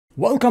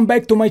Welcome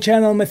back to my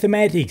channel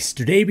Mathematics.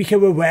 Today we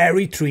have a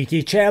very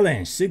tricky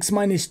challenge. 6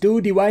 minus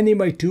 2 divided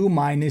by 2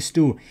 minus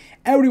 2.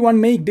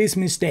 Everyone make this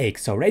mistake.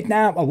 So right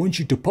now I want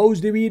you to pause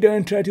the video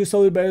and try to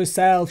solve it by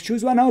yourself.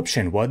 Choose one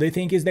option. What do you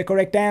think is the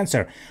correct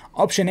answer?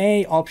 Option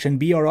A, option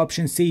B or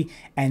option C.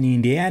 And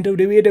in the end of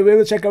the video we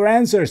will check our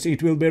answers.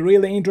 It will be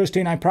really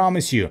interesting, I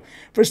promise you.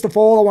 First of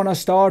all, I want to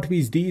start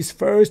with this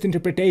first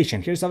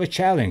interpretation. Here's our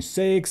challenge.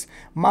 6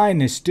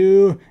 minus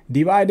 2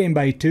 divided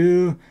by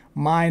 2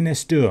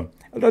 minus 2.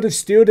 A lot of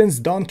students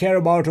don't care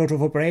about order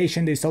of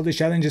operation, they solve the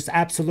challenges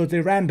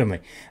absolutely randomly.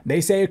 They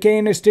say, okay,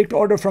 in a strict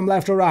order from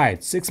left to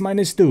right, 6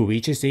 minus 2,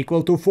 which is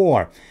equal to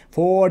 4.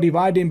 4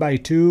 divided by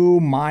 2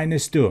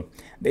 minus 2.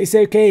 They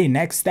say, okay,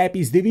 next step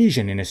is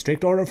division in a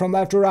strict order from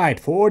left to right.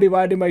 4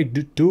 divided by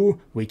 2,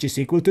 which is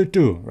equal to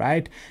 2,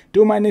 right?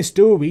 2 minus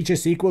 2, which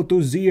is equal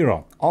to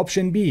 0.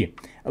 Option B.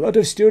 A lot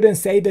of students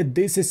say that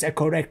this is a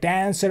correct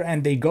answer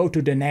and they go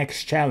to the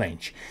next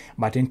challenge.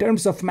 But in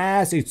terms of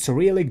math, it's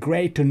really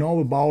great to know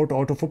about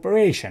order of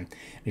operation.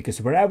 Because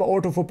wherever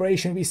order of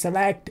operation we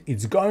select,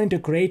 it's going to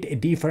create a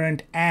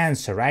different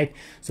answer, right?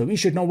 So we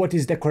should know what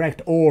is the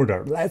correct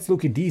order. Let's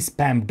look at this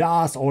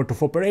PEMDAS order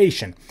of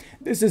operation.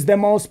 This is the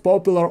most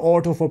popular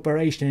order of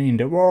operation in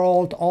the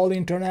world. All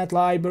internet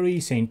library,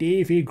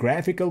 scientific,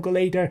 graphic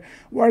calculator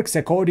works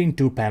according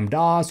to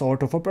PEMDAS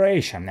order of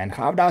operation. And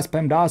how does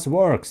PEMDAS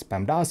works?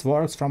 PEMDAS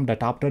works from the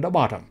top to the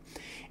bottom.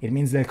 It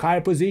means that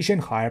higher position,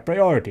 higher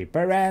priority.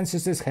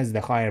 Parenthesis has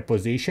the higher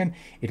position.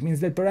 It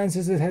means that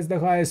parenthesis has the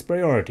highest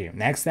priority.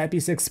 Next step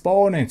is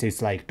exponents.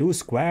 It's like 2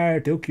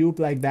 squared, 2 cubed,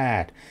 like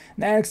that.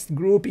 Next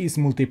group is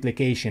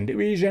multiplication,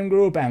 division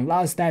group. And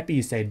last step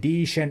is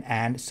addition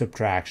and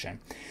subtraction.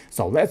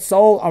 So let's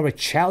solve our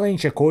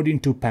challenge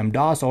according to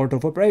PEMDAS order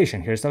of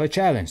operation. Here's our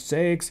challenge.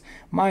 6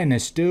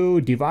 minus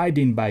 2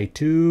 divided by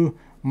 2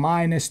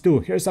 minus 2.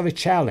 Here's our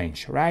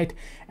challenge, right?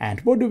 And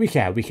what do we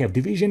have? We have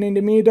division in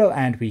the middle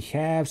and we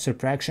have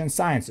subtraction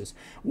signs.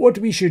 What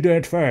we should do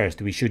at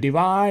first? We should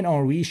divide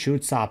or we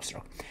should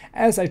subtract.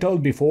 As I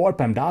told before,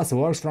 PEMDAS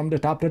works from the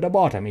top to the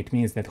bottom. It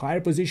means that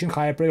higher position,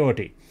 higher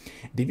priority.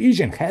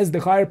 Division has the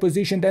higher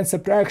position than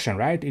subtraction,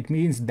 right? It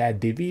means that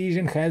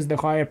division has the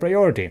higher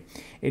priority.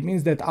 It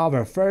means that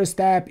our first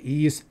step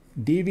is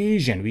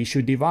division. We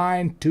should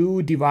divide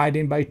 2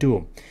 divided by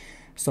 2.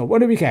 So what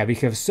do we have? We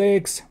have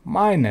 6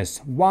 minus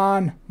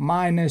 1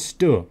 minus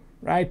 2,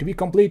 right? We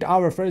complete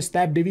our first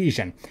step,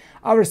 division.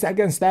 Our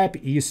second step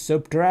is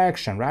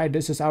subtraction, right?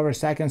 This is our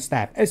second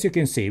step. As you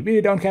can see, we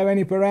don't have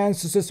any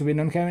parentheses, we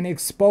don't have any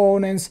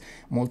exponents,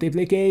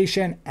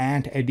 multiplication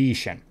and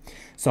addition.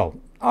 So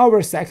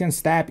our second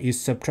step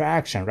is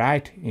subtraction,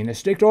 right? In a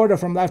strict order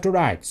from left to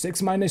right.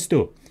 6 minus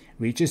 2,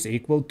 which is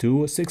equal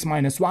to 6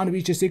 minus 1,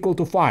 which is equal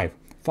to 5.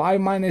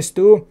 5 minus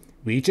 2,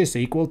 which is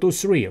equal to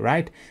 3,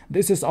 right?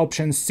 This is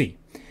option C.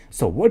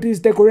 So what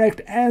is the correct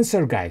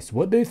answer, guys?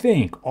 What do you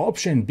think?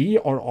 Option B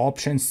or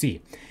option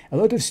C? A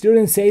lot of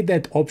students say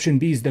that option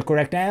B is the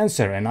correct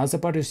answer, and other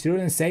part of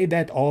students say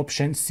that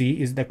option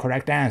C is the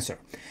correct answer.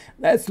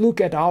 Let's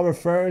look at our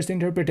first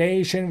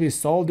interpretation. We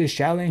solve this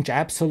challenge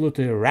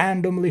absolutely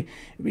randomly.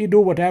 We do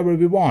whatever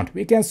we want.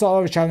 We can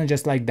solve our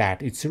challenges like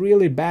that. It's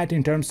really bad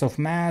in terms of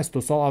math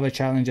to solve our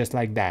challenges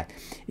like that.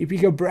 If we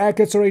have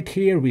brackets right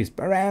here with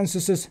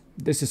parentheses,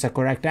 this is a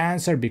correct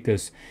answer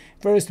because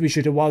first we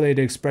should evaluate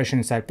the expression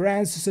inside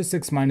parentheses,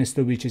 6 minus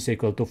 2 which is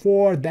equal to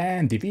 4,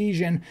 then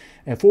division,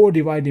 4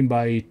 divided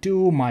by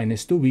 2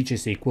 minus 2 which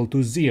is equal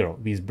to 0.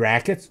 With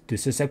brackets,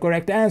 this is a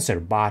correct answer,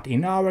 but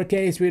in our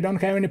case we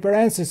don't have any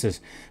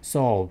parentheses,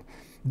 so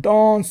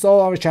don't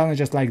solve our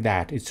challenges like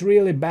that. It's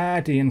really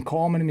bad and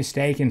common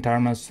mistake in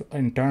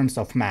terms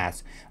of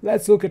math.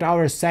 Let's look at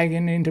our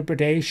second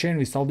interpretation.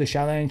 We solve the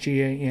challenge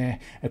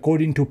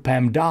according to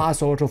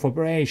PEMDAS order of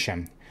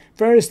operation.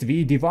 First,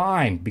 we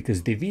divide,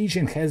 because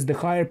division has the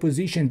higher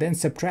position than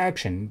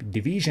subtraction.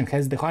 Division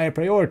has the higher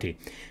priority.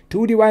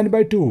 2 divided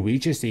by 2,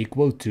 which is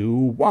equal to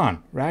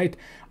 1, right?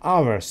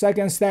 Our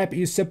second step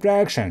is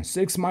subtraction.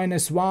 6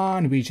 minus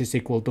 1, which is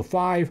equal to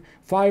 5.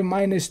 5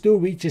 minus 2,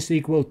 which is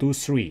equal to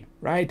 3,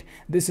 right?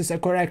 This is a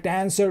correct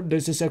answer.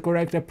 This is a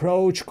correct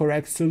approach,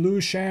 correct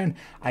solution.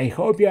 I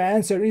hope your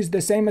answer is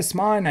the same as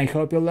mine. I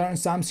hope you learned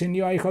something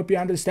new. I hope you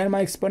understand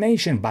my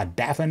explanation, but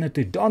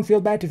definitely don't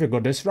feel bad if you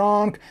got this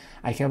wrong.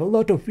 I have a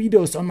lot of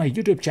videos on my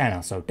YouTube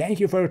channel, so thank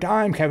you for your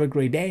time. Have a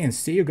great day and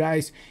see you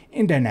guys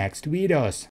in the next videos.